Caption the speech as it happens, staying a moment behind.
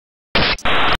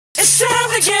It's time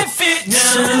to get fit now.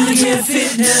 It's time to get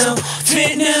fit now.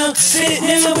 Fit now, fit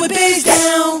now with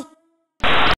Basedow.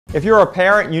 If you're a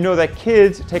parent, you know that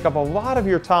kids take up a lot of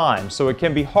your time, so it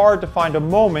can be hard to find a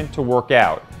moment to work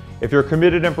out. If you're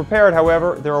committed and prepared,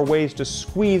 however, there are ways to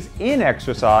squeeze in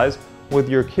exercise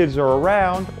whether your kids are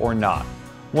around or not.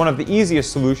 One of the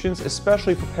easiest solutions,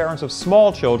 especially for parents of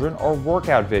small children, are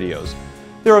workout videos.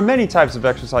 There are many types of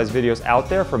exercise videos out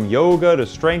there, from yoga to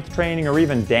strength training or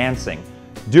even dancing.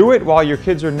 Do it while your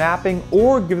kids are napping,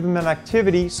 or give them an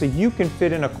activity so you can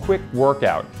fit in a quick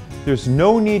workout. There's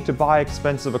no need to buy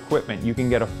expensive equipment. You can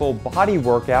get a full body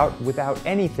workout without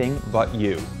anything but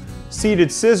you.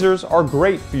 Seated scissors are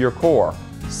great for your core.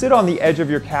 Sit on the edge of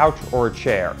your couch or a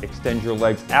chair. Extend your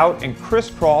legs out and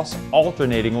crisscross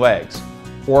alternating legs.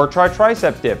 Or try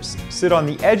tricep dips. Sit on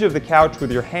the edge of the couch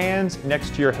with your hands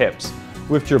next to your hips.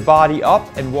 Lift your body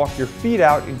up and walk your feet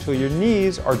out until your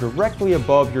knees are directly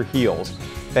above your heels.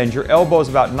 Bend your elbows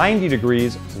about 90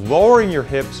 degrees, lowering your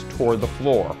hips toward the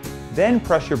floor. Then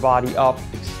press your body up,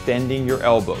 extending your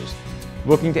elbows.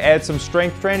 Looking to add some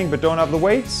strength training but don't have the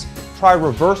weights? Try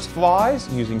reverse flies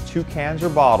using 2 cans or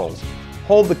bottles.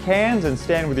 Hold the cans and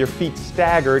stand with your feet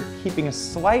staggered, keeping a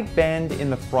slight bend in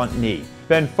the front knee.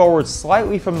 Bend forward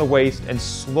slightly from the waist and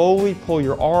slowly pull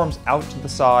your arms out to the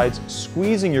sides,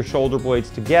 squeezing your shoulder blades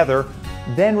together,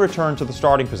 then return to the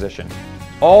starting position.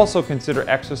 Also consider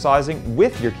exercising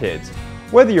with your kids.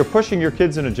 Whether you're pushing your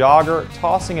kids in a jogger,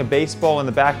 tossing a baseball in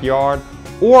the backyard,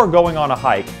 or going on a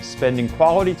hike, spending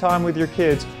quality time with your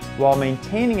kids while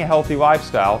maintaining a healthy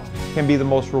lifestyle can be the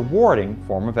most rewarding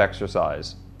form of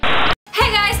exercise.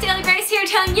 Hey guys, dailygrace here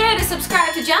telling you to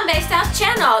subscribe to John Basedow's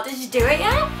channel. Did you do it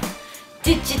yet?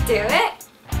 Did you do it?